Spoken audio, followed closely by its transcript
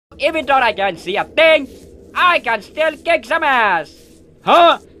Even though I can't see a thing, I can still kick some ass.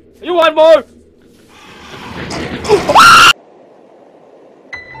 Huh? You want more?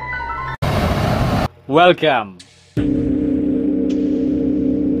 Welcome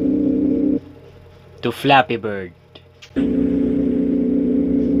to Flappy Bird.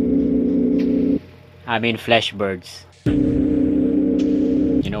 I mean Flesh Birds.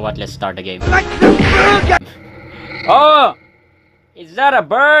 You know what? Let's start the game. Oh! Is that a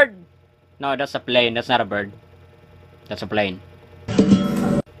bird? No, that's a plane. That's not a bird. That's a plane.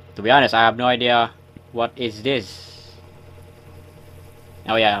 To be honest, I have no idea what is this.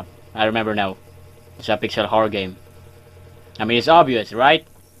 Oh yeah, I remember now. It's a pixel horror game. I mean, it's obvious, right?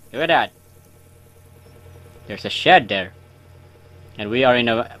 Look at that. There's a shed there, and we are in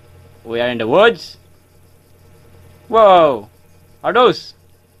the woods. Whoa! Are those?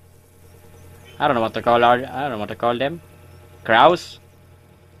 I don't know what to call. I don't know what to call them. CROWS?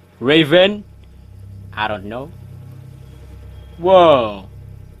 Raven? I don't know. Whoa!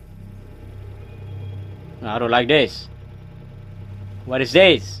 I don't like this. What is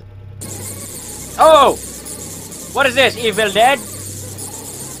this? Oh! What is this? Evil Dead?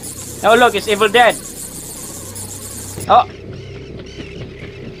 Oh look, it's Evil Dead. Oh!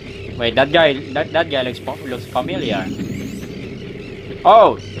 Wait, that guy looks familiar.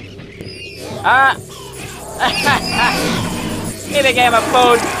 Oh! Ah! He became a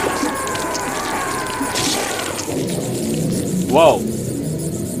food. Whoa!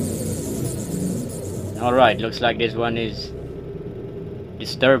 Alright, looks like this one is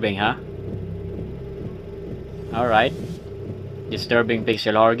disturbing, huh? Alright. Disturbing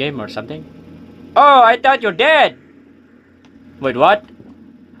pixel horror game or something. Oh, I thought you're dead! Wait, what?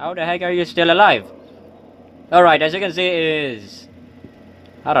 How the heck are you still alive? Alright, as you can see is...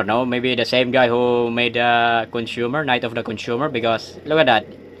 I don't know, maybe the same guy who made Consumer, Night of the Consumer, because look at that.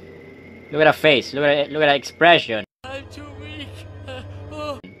 Look at that face, look at that expression. I'm too weak.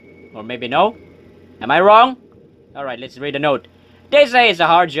 Or maybe no? Am I wrong? Alright, let's read the note. They say it's a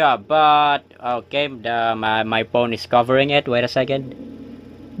hard job, but... Okay, my phone is covering it. Wait a second.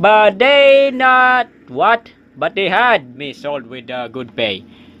 But they not... What? But they had me sold with good pay.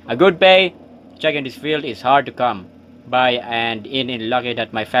 A good pay, check in this field is hard to come by, and in lucky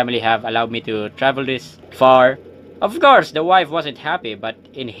that my family have allowed me to travel this far. Of course, the wife wasn't happy, but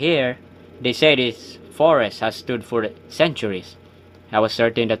in here, they say this forest has stood for centuries. I was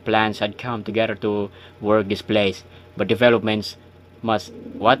certain that plans had come together to work this place, but developments must...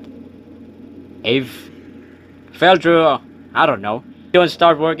 What? If... Fell through... I don't know. Don't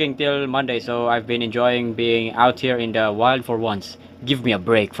start working till Monday, so I've been enjoying being out here in the wild for once. Give me a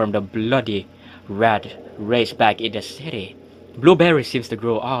break from the bloody rat race back in the city. Blueberries seems to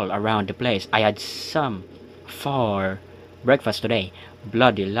grow all around the place. I had some for breakfast today.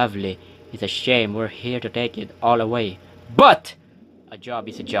 Bloody lovely. It's a shame we're here to take it all away. But a job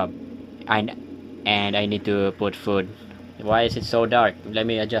is a job. And I need to put food. Why is it so dark? Let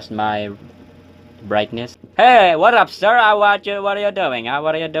me adjust my brightness. Hey, what up, sir? What are you doing?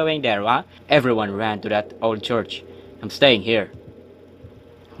 What are you doing there, huh? Everyone ran to that old church. I'm staying here.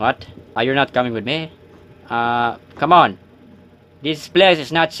 What? Are you not coming with me? Come on. This place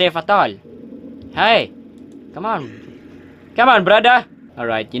is not safe at all. Hey, come on. Come on, brother.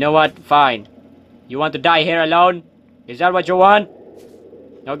 Alright, you know what? Fine. You want to die here alone? Is that what you want?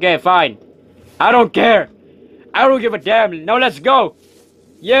 Okay, fine. I don't care. I don't give a damn. Now let's go.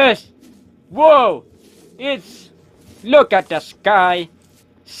 Yes. Whoa. It's... Look at the sky.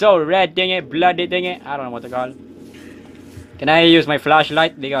 So red thingy, bloody thingy. I don't know what to call it. Can I use my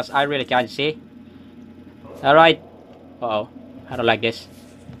flashlight? Because I really can't see. Alright. Uh-oh. I don't like this.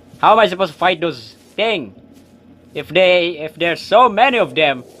 How am I supposed to fight those things? If there's so many of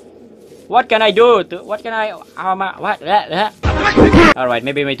them, what can I do? What can I... How am I... What? Alright,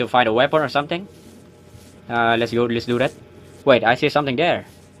 maybe we need to find a weapon or something. Let's go. Let's do that. Wait, I see something there.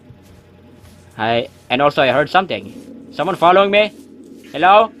 And also I heard something. Someone following me?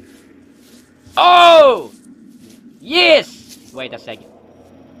 Hello? Oh! Yes! Wait a second.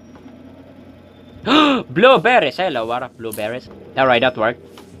 Blueberries. Hello, what up, blueberries? Alright, that worked.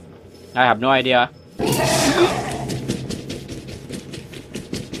 I have no idea.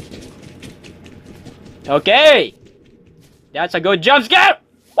 Okay! That's a good jump scare!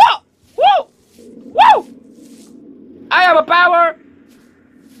 Whoa! Whoa! Whoa! I have a power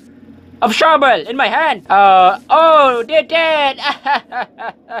of shovel in my hand. Oh, they're dead.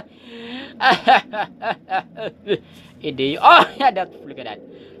 Idiot. Oh, look at that.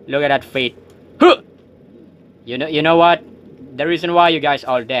 Look at that feet. You know what? The reason why you guys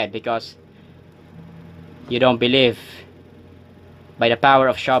all dead because you don't believe By the power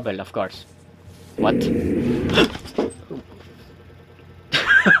of shovel, of course. What?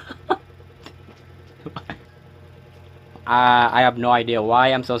 I have no idea why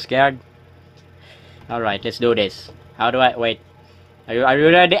I'm so scared. Alright, let's do this. How do I... Wait. Are you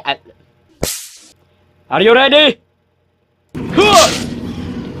ready? Are you ready?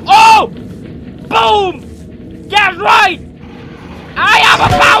 Oh! Boom! That's right! I have a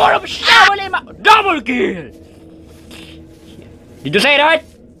power of shovel in my... Double kill! Did you say that?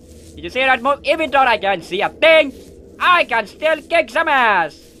 Did you say that, Mo? Even though I can't see a thing, I can still kick some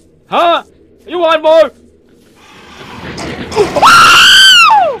ass! Huh? You want more?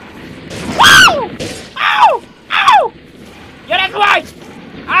 Wow! Wow! Ow! Ow! Yeah, that's right!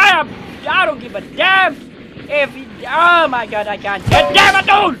 I don't give a damn if he, oh my god, I can't get damn it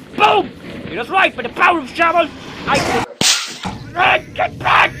all! Boom! That's right, with the power of shovel, I could get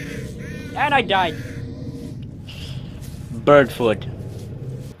back! And I died. Bird food.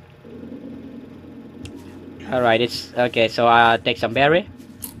 Alright, it's okay, so take some berry.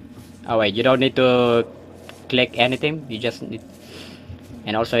 Oh wait, you don't need to click anything, you just need,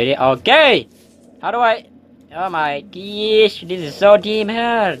 and also okay! How do I, oh my gosh, this is so damn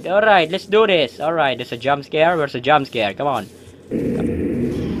hard. Alright, let's do this. Alright, there's a jump scare. Where's the jump scare? Come on.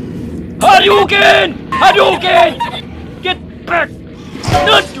 Hadouken! Hadouken! Get back!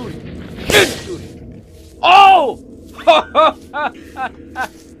 Not do it! Get do it! Oh!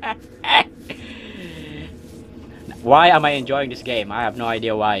 Why am I enjoying this game? I have no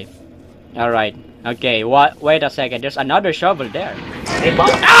idea why. Alright. Okay, what? Wait a second. There's another shovel there.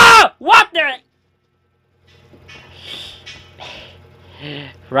 Ah! What the?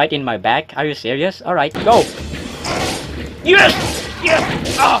 Right in my back? Are you serious? Alright, go! Yes!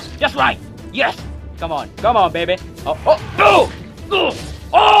 Yes! Oh, just right! Yes! Come on, baby! Oh, oh, no!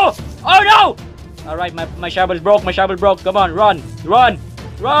 Oh! Oh no! Alright, my shovel broke, Come on, run! Run!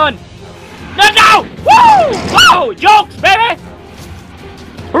 Run! No, no! Woo! Whoa! Jokes, baby!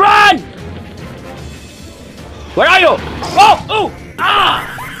 Run! Where are you? Oh! Oh!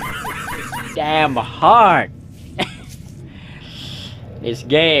 Ah! Damn hard! This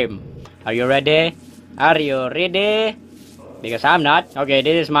game. Are you ready? Are you ready? Because I'm not. Okay,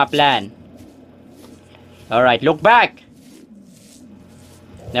 this is my plan. Alright, look back!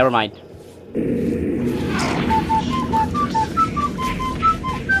 Never mind.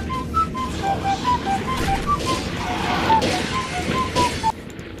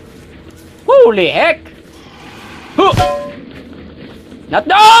 Holy heck! Not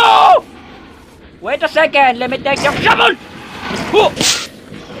no! Wait a second, let me take your shovel!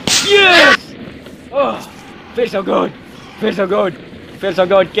 Yes! Oh, feels so good. Feels so good. Feels so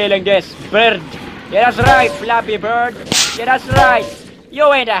good killing this bird. Yeah, that's right, Flappy Bird. Yeah, that's right.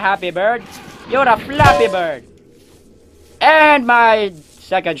 You ain't a happy bird. You're a Flappy Bird. And my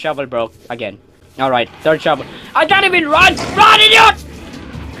second shovel broke again. Alright, third shovel. I can't even run! Run, idiot!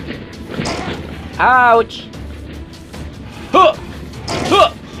 Ouch!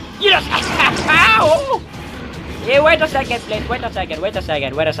 Yes! Ow! Hey, wait a second, please. Wait a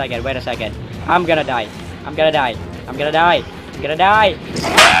second. I'm gonna die.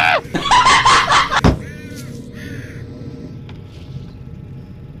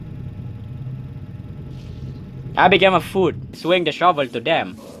 I became a food. Swing the shovel to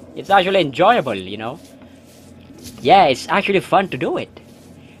them. It's actually enjoyable, you know. Yeah, it's actually fun to do it.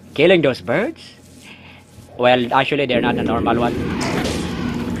 Killing those birds? Well, actually, they're not a normal one.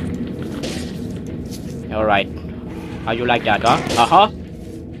 Alright. How you like that, huh?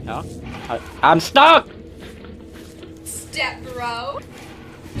 No? I'm stuck! Step, bro.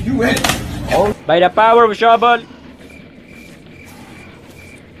 You win. Oh, by the power of shovel,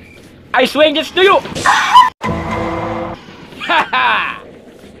 I swing this to you! Haha!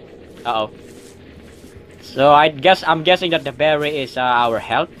 Uh-oh. So I'm guessing that the berry is our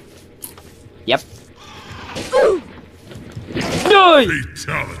health. Yep. Fatality.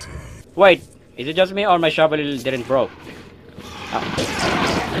 Wait, is it just me or my shovel didn't broke? Oh.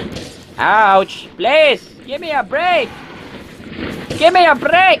 Ouch! Please, give me a break! Give me a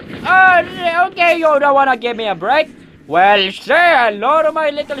break! Oh, okay, you don't wanna give me a break? Well, say hello to my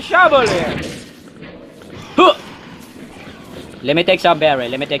little shovel here. Huh. Let me take some berry.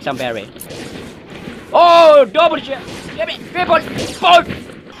 Oh, double shot! Give me triple! Bolt!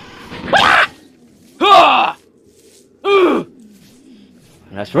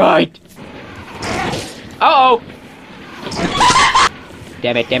 That's right. Uh-oh.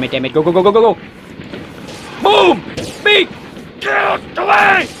 Damn it. Go. Boom! Beat! Get out the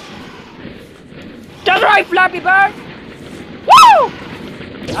way! That's right, Flappy Bird! Woo!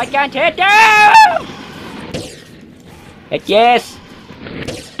 I can't hit you! Yes!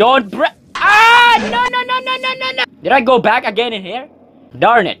 Don't Ah! No, no, no, no, no, no, no! Did I go back again in here?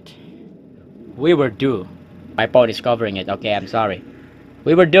 Darn it. We were due. My phone is covering it. Okay, I'm sorry.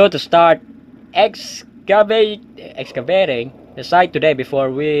 We were due to start excavating the site today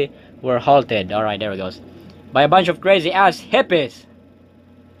before we were halted. Alright, there it goes. By a bunch of crazy ass hippies.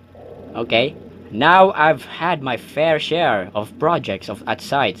 Okay. Now I've had my fair share of projects at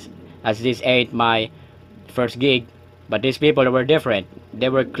sites, as this ain't my first gig. But these people were different. They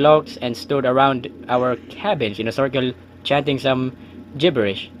were cloaked and stood around our cabins in a circle chanting some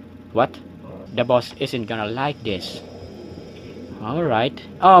gibberish. What? The boss isn't gonna like this. Alright.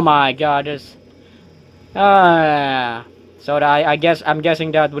 Oh my god, there's... so I'm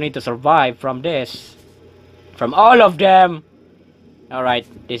guessing that we need to survive from this. From all of them! Alright,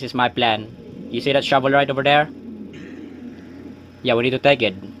 this is my plan. You see that shovel right over there? Yeah, we need to take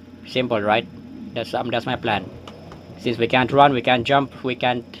it. Simple, right? That's my plan. Since we can't run, we can't jump, we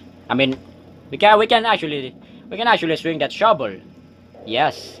can't... I mean, we can actually swing that shovel.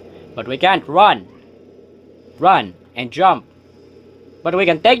 Yes, but we can't run and jump. But we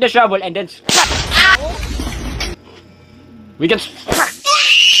can take the shovel and then... We can...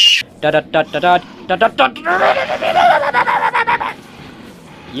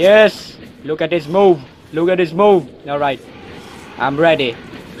 Yes! Look at this move! Look at this move! Alright. I'm ready.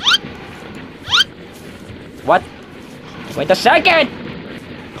 What? Wait a second!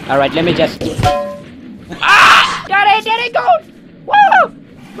 Alright, let me just... Ah! There it goes! Woo!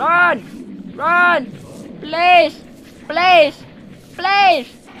 Run! Run! Please! Please! Please!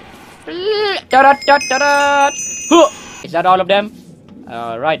 Is that all of them?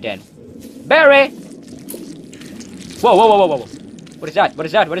 Right then. Barry! Whoa, whoa, whoa, whoa, whoa. What is that? What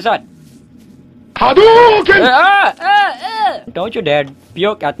is that? What is that? Hadouken! Don't you dare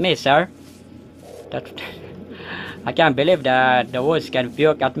puke at me, sir. I can't believe that the woods can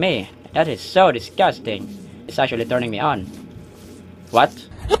puke at me. That is so disgusting. It's actually turning me on. What?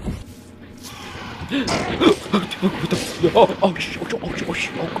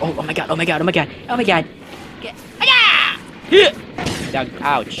 Oh my god, oh my god, oh my god, oh my god.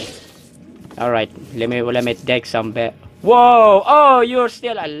 Ouch. Alright, let me take some Whoa! Oh, you're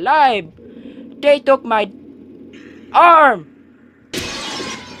still alive! They took my arm!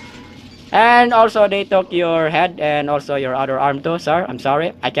 And also they took your head and also your other arm too, sir. I'm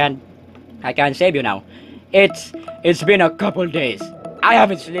sorry. I can't save you now. It's been a couple days. I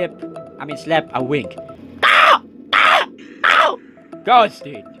haven't slept a wink. Ow! Ow! Ow! God,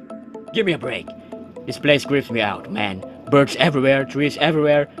 Steve, give me a break. This place creeps me out, man. Birds everywhere, trees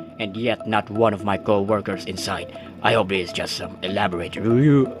everywhere, and yet not one of my co-workers inside. I hope this is just some elaborate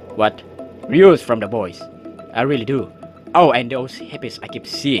ruse from the boys. I really do. Oh, and those hippies I keep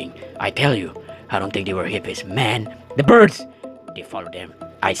seeing. I tell you, I don't think they were hippies, man. The birds, they follow them.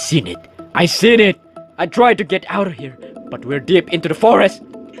 I seen it. I seen it. I tried to get out of here, but we're deep into the forest,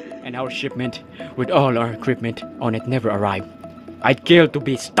 and our shipment with all our equipment on it never arrived. I'd kill to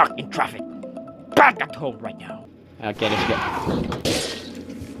be stuck in traffic. Back at home right now. Okay, let's go.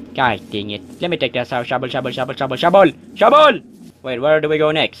 God dang it. Let me take that shovel. Wait, where do we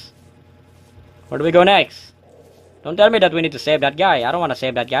go next? Where do we go next? Don't tell me that we need to save that guy. I don't want to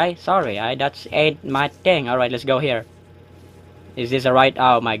save that guy. Sorry, that ain't my thing. Alright, let's go here. Is this a right?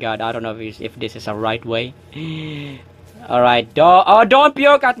 Oh my god, I don't know if this is a right way. Alright, don't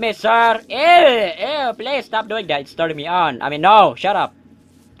puke at me, sir. Ew, please stop doing that. It's turning me on. I mean, no, shut up.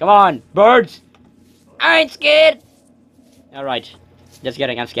 Come on, birds. I ain't scared. Alright, just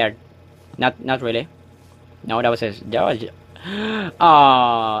kidding, I'm scared. Not really. No, that was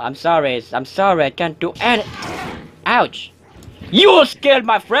oh, I'm sorry, I can't do any. Ouch. You scared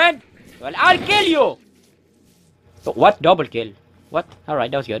my friend? Well, I'll kill you. What? Double kill? What? Alright,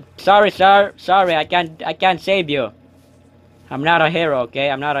 that was good. Sorry, sir. Sorry, I can't save you. I'm not a hero,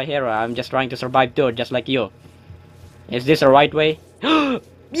 okay? I'm not a hero. I'm just trying to survive too, just like you. Is this the right way?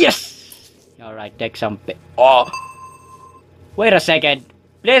 Yes! Alright, take some... Oh! Wait a second.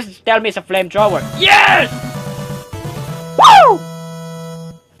 Please tell me it's a flamethrower. Yes! Woo!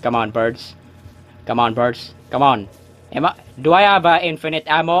 Come on, birds. Come on, birds. Come on. Do I have infinite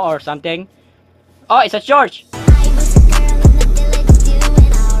ammo or something? Oh, it's a charge!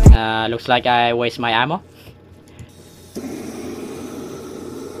 Looks like I waste my ammo.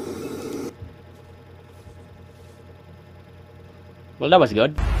 Well, that was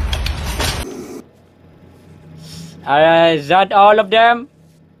good. Is that all of them?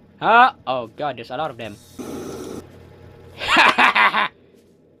 Huh? Oh god, there's a lot of them.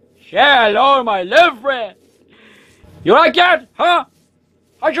 Hello, my little friend. You like that? Huh?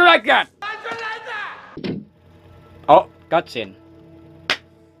 How'd you like that? Oh, cutscene.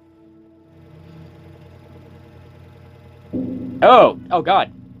 Oh, oh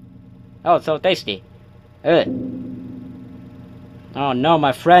god. Oh, so tasty. Ugh. Oh no,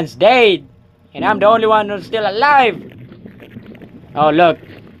 my friend's dead. And I'm the only one who's still alive. Oh look.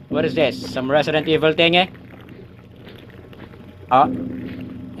 What is this? Some Resident Evil thing, eh? Oh.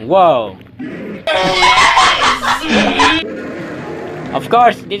 Whoa. Of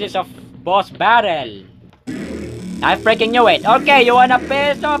course, this is a boss battle. I freaking knew it. Okay, you wanna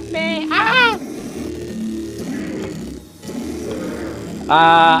piss off me?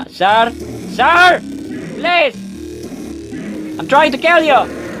 Ah! Sir? Sir! Please! I'm trying to kill you!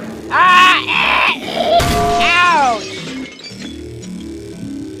 Ouch!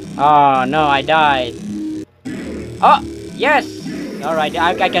 Oh no, I died. Oh! Yes! Alright,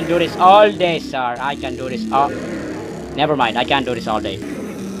 I can do this all day, sir. I can do this all... Never mind, I can't do this all day.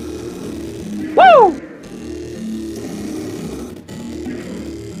 Woo!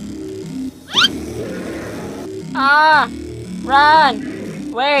 Ah!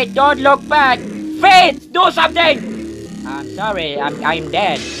 Run! Wait, don't look back! Fate! Do something! I'm sorry, I'm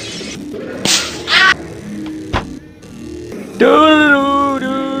dead.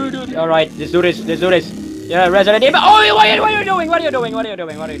 Alright, let's do this, let's do this. Yeah, Resident Evil. Oh, what are you doing? What are you doing? What are you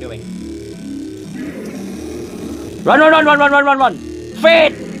doing? What are you doing? Run, run, run, run, run, run, run, run!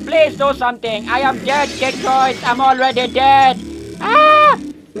 Fate! Please do something! I am dead, Kid. I'm already dead! Ah!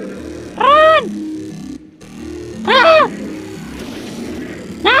 Run! Ah!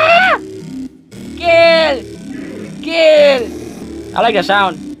 Ah! Kill! Kill! I like the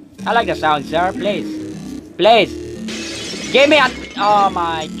sound. I like the sound, sir. Please. Please. Give me a... Oh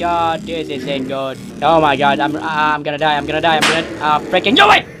my god, this isn't good. Oh my god, I'm gonna die. I'm gonna die. I'm gonna freaking do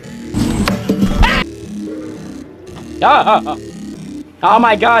it! Oh, oh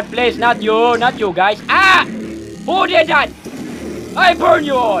my god, please, not you guys. Ah! Who did that? I burn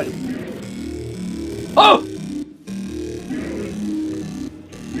you all! Oh!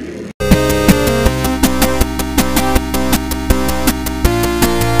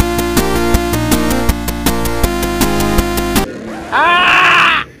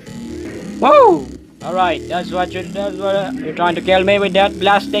 Ah! Whoa! Alright, that's what you're trying to kill me with that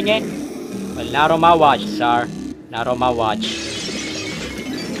blasting it? Well, not on my watch, sir. Not on my watch.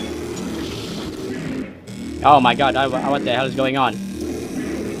 Oh my god, what the hell is going on?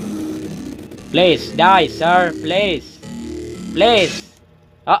 Please, die, sir, please. Please.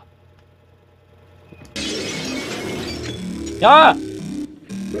 Ah. Ah!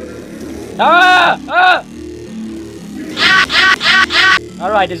 Ah! Ah!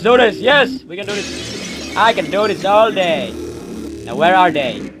 Alright, let's do this. Yes, we can do this. I can do this all day. Now, where are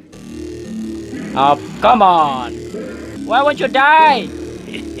they? Oh, come on. Why won't you die?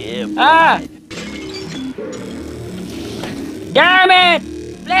 Ah! Damn it!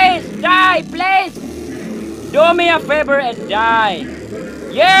 Please, die, please! Do me a favor and die.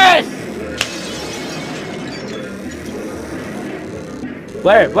 Yes!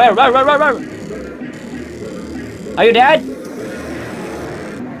 Where? Are you dead?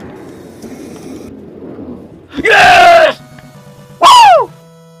 Yes! Woo!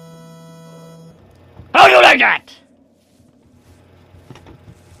 How do you like that?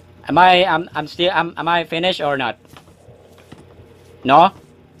 Am I finished or not? No?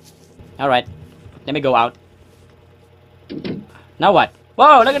 Alright. Let me go out. Now what?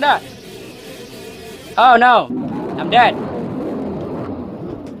 Whoa, look at that! Oh no! I'm dead!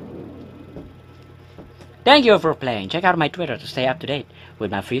 Thank you for playing. Check out my Twitter to stay up to date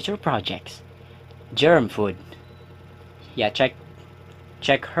with my future projects. Germ food. Yeah, check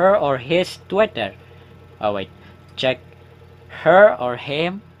her or his Twitter. Oh wait. Check her or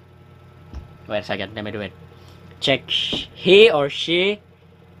him. Wait a second, let me do it. Check he or she.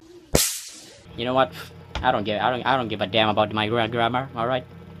 You know what? I don't give a damn about my grammar. All right.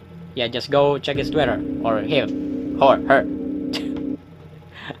 Yeah, just go check his Twitter or him or her.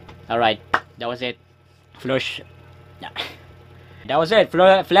 All right. That was it. Flush. That was it.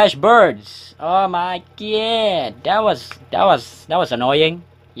 Flash birds. Oh my god. That was annoying.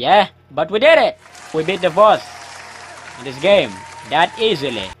 Yeah, but we did it. We beat the boss in this game that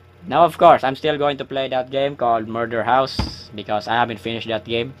easily. Now, of course, I'm still going to play that game called Murder House because I haven't finished that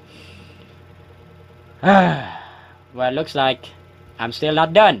game. Well, looks like I'm still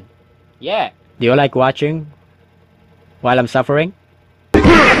not done. Yeah. Do you like watching while I'm suffering?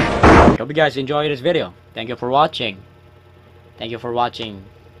 Hope you guys enjoyed this video. Thank you for watching. Thank you for watching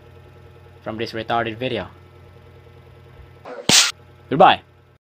from this retarded video. Goodbye.